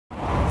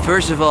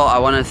First of all, I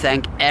want to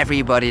thank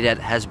everybody that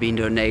has been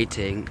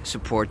donating,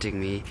 supporting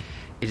me.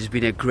 It has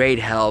been a great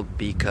help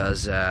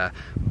because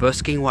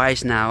busking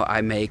wise now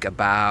I make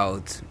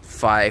about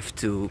 5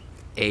 to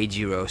 8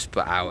 euros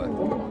per hour.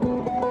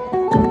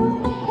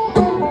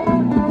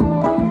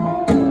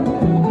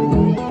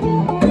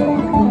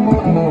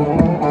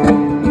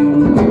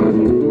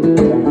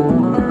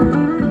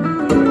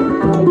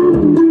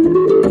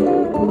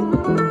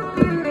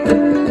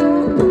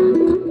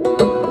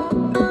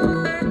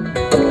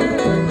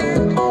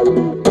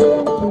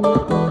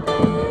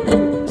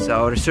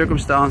 So the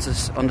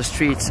circumstances on the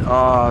streets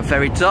are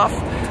very tough,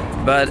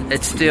 but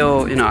it's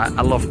still, you know,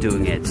 I love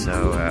doing it,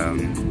 so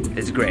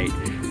it's great.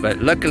 But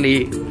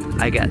luckily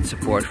I get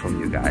support from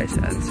you guys,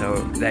 and so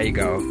there you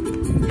go.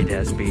 It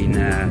has been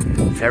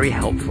very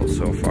helpful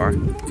so far.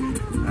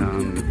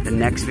 The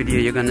next video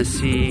you're gonna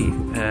see,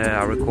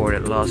 I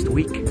recorded last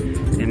week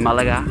in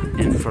Malaga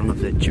in front of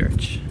the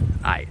church.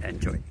 I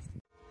enjoy.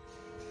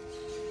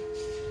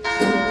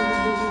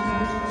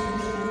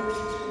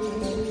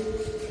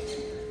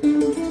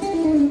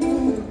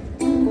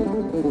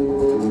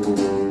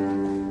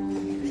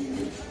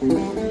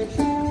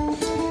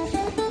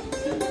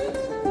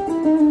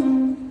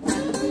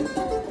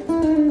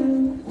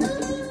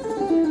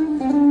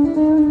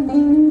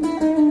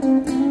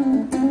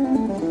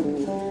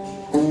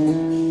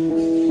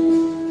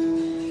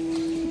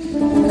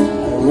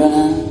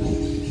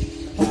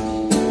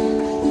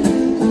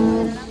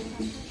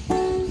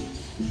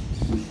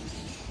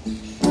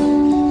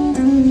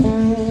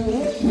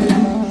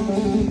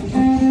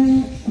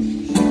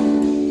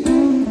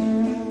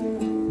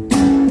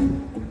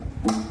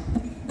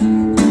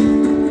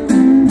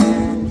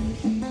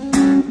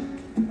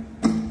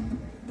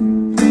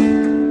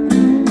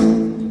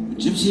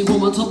 Gypsy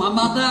woman told my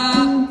mother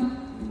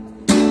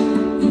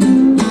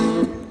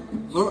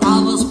where I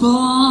was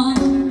born.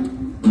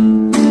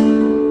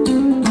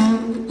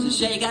 So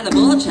she got a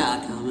boy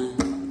child coming.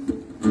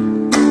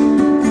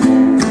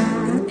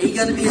 Ain't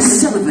gonna be a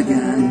son of a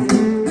gun.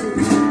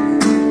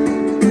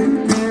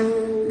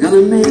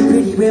 Gonna make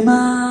pretty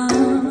women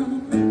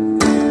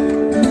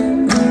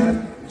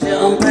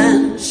jump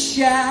and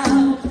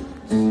shout.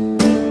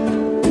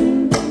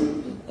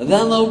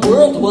 Then the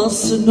world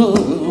wants to know,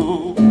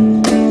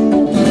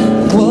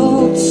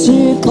 what's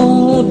it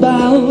all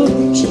about?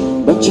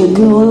 But you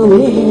know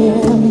it.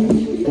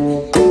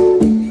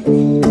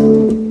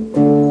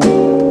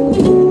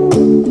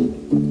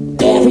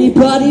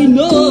 Everybody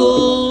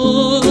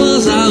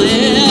knows I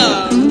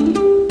am.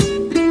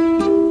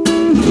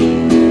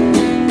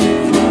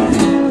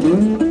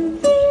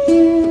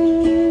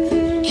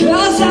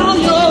 'Cause I'm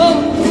your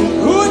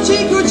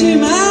Hoochie Coochie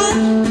man.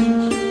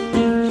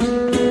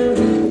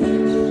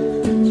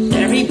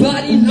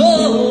 Everybody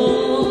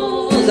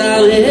knows I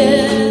am.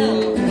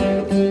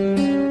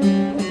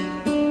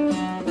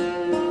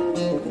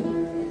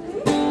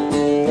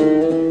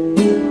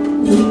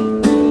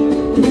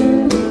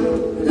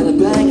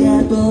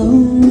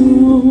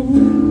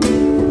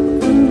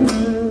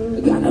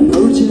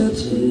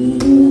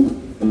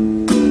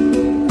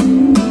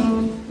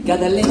 Got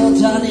a little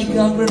Johnny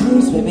Cocker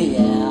blues, baby,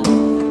 yeah.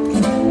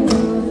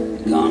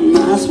 Gonna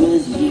mess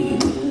with you.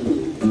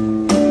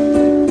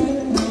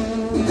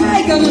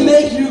 I gonna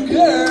make you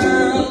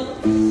girl.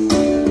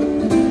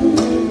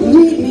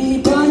 Lead me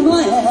by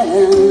my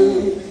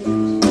hand.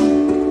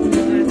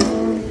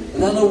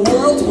 Now the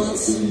world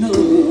wants to know,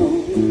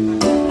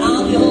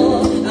 I'm your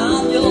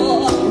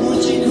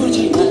Hoochie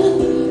Coochie man,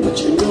 but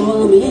you know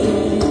I'm in.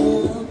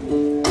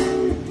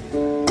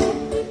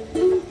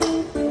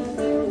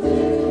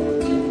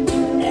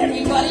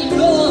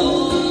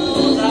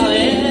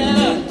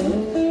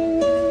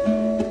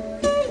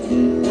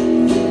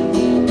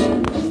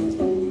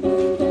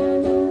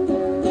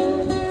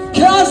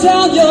 Cause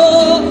I'm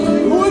your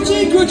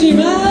Hoochie Coochie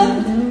man.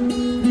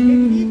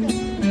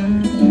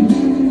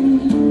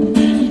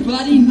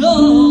 Everybody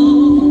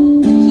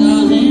knows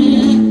I'm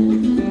in.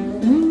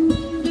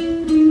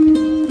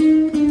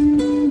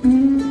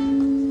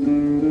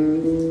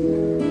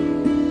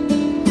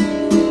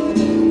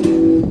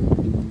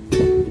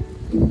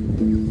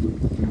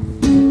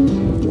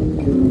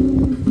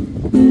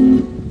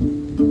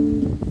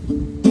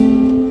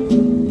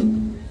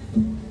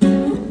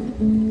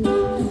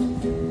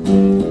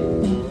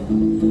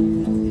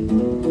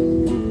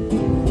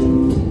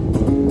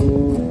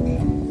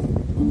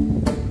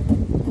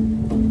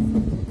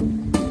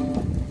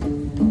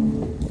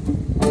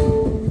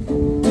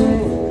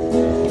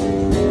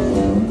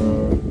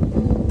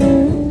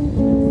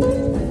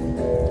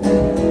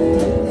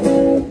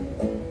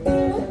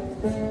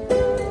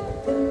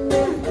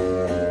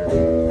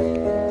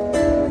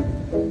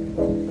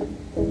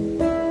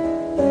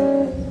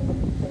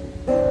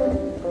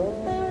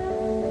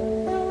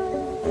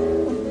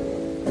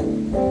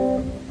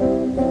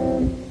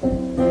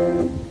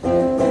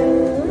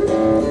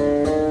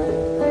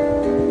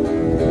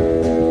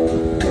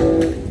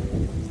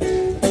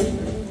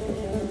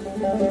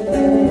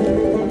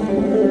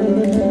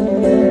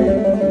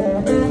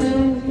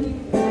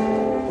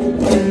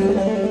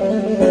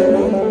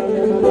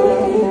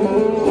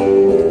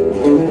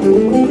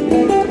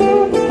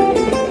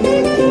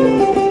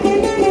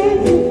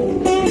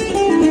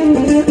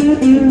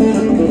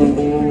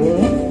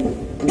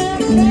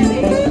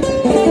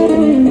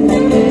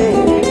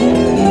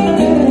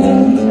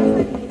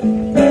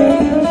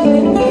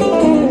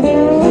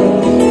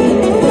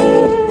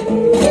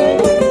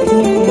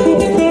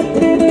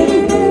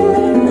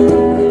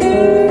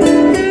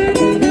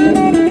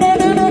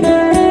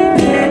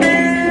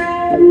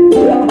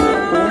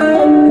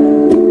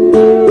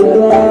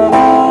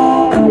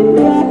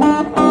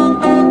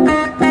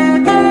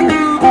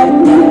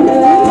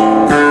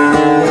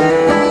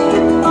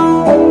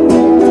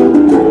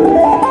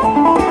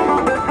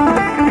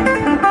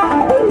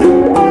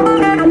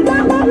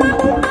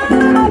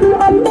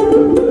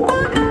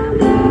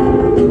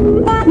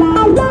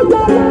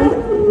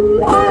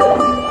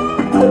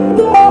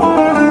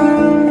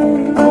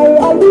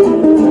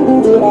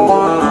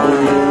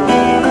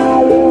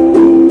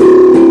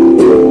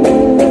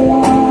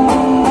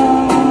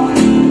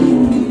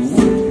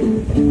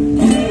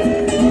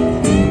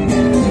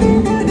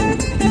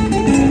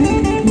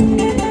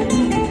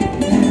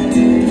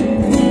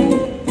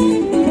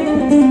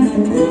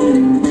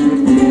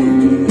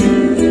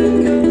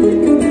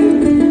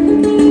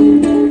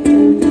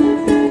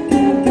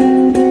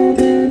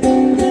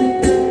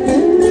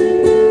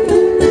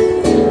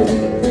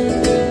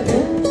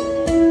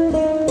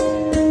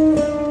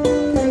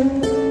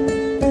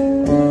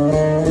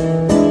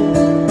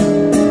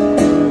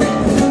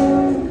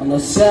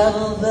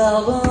 seventh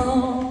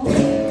album,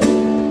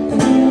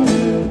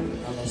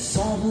 on the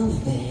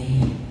seventh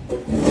day,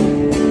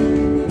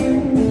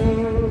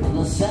 on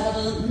the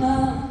seventh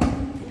month,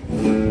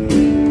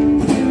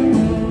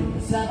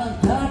 seven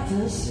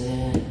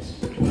practices.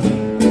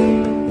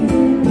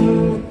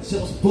 She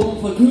was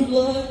born for good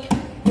luck.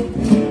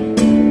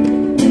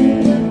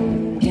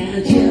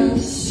 Can't you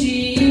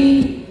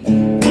see?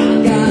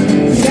 I got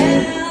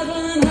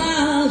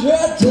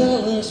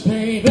 $700,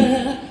 baby.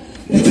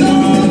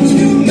 Don't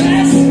you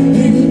mess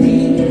with me,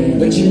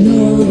 but you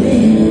know I'm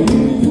in.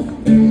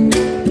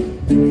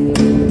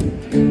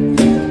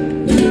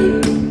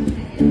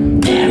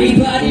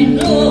 Everybody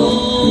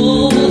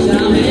knows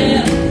I'm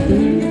in.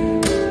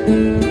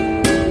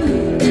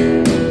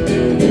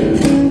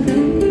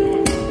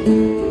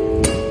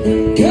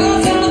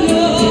 Cause I'm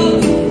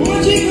your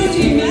Hoochie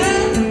Coochie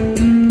man.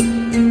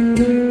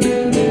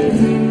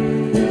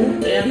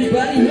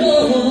 Everybody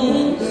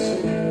knows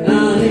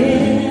I'm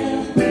in.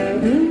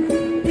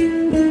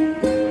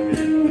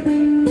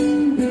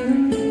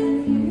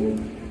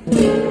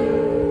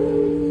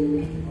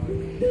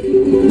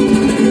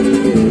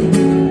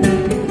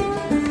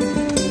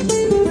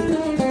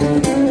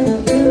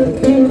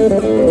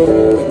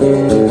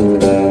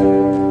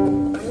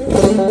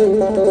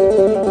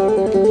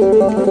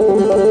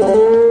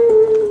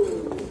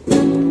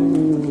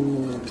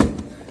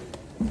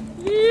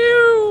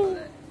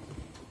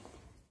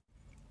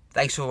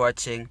 Thanks for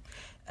watching.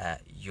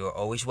 You're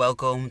always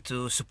welcome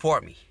to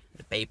support me.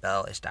 The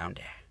PayPal is down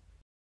there.